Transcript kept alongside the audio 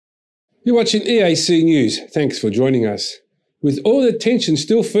You're watching EAC News. Thanks for joining us. With all the attention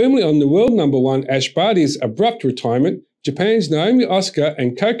still firmly on the world number one Ash Barty's abrupt retirement, Japan's Naomi, Osaka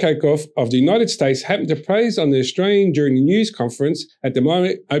and Coco Gauff of the United States happened to praise on the Australian during the news conference at the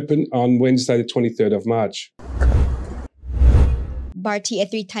Miami Open on Wednesday the 23rd of March. Barty, a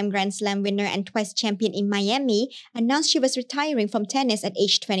three-time Grand Slam winner and twice champion in Miami, announced she was retiring from tennis at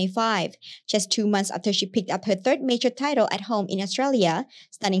age 25, just 2 months after she picked up her third major title at home in Australia,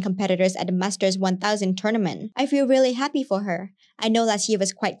 stunning competitors at the Masters 1000 tournament. "I feel really happy for her. I know last year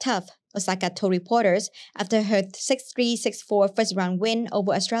was quite tough," Osaka told reporters after her 6-3, 6-4 first-round win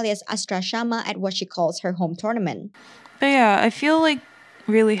over Australia's Astra Sharma at what she calls her home tournament. But yeah, I feel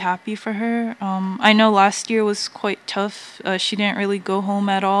really happy for her. I know last year was quite tough. She didn't really go home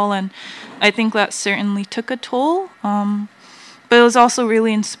at all, and I think that certainly took a toll. But it was also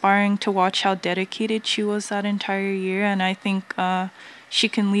really inspiring to watch how dedicated she was that entire year, and I think she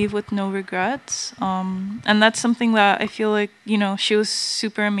can leave with no regrets. And that's something that I feel like, she was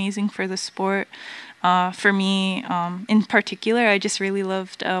super amazing for the sport. For me, in particular, I just really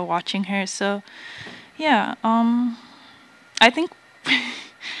loved watching her. So, yeah, I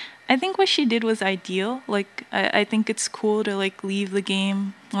think what she did was ideal. I think it's cool to leave the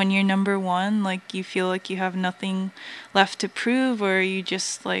game when you're number one. You feel like you have nothing left to prove, or you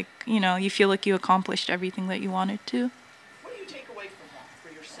just you feel like you accomplished everything that you wanted to. What do you take away from that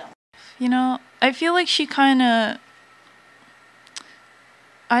for yourself? I feel like she kind of,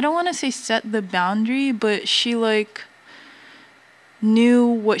 I don't want to say set the boundary, but she knew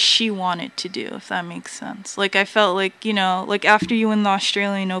what she wanted to do, if that makes sense. I felt after you win the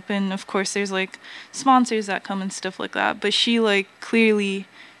Australian Open, of course there's sponsors that come and stuff like that, but she clearly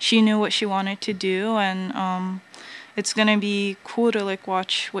she knew what she wanted to do, and it's gonna be cool to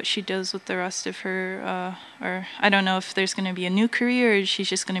watch what she does with the rest of her or I don't know if there's gonna be a new career or she's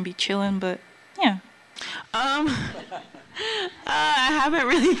just gonna be chilling, but yeah. I haven't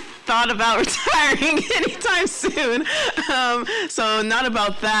really thought about retiring anytime soon, so not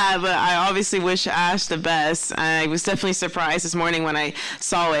about that, but I obviously wish Ash the best. I was definitely surprised this morning when I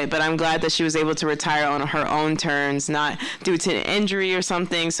saw it, but I'm glad that she was able to retire on her own terms, not due to an injury or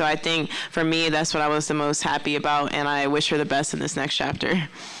something. So I think for me, that's what I was the most happy about, and I wish her the best in this next chapter.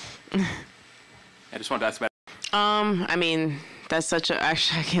 I just wanted to ask about. I mean, that's such a,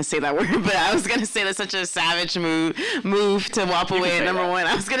 actually I can't say that word, but I was gonna say that's such a savage move to walk away at number one.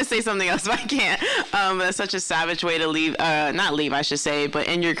 I was gonna say something else, but I can't. That's such a savage way to leave, not leave, I should say, but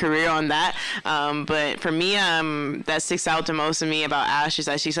end your career on that. But for me, that sticks out to most of me about Ash is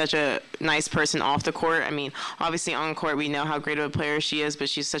that she's such a nice person off the court. I mean, obviously on court we know how great of a player she is, but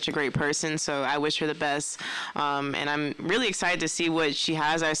she's such a great person. So I wish her the best, and I'm really excited to see what she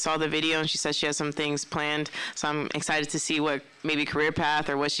has. I saw the video and she said she has some things planned, so I'm excited to see what maybe career path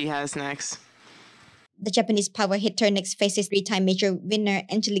or what she has next. The Japanese power hitter next faces three-time major winner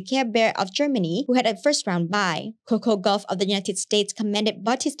Angelique Kerber of Germany, who had a first-round bye. Coco Gauff of the United States commended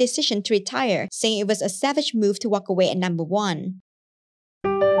Barty's decision to retire, saying it was a savage move to walk away at number one.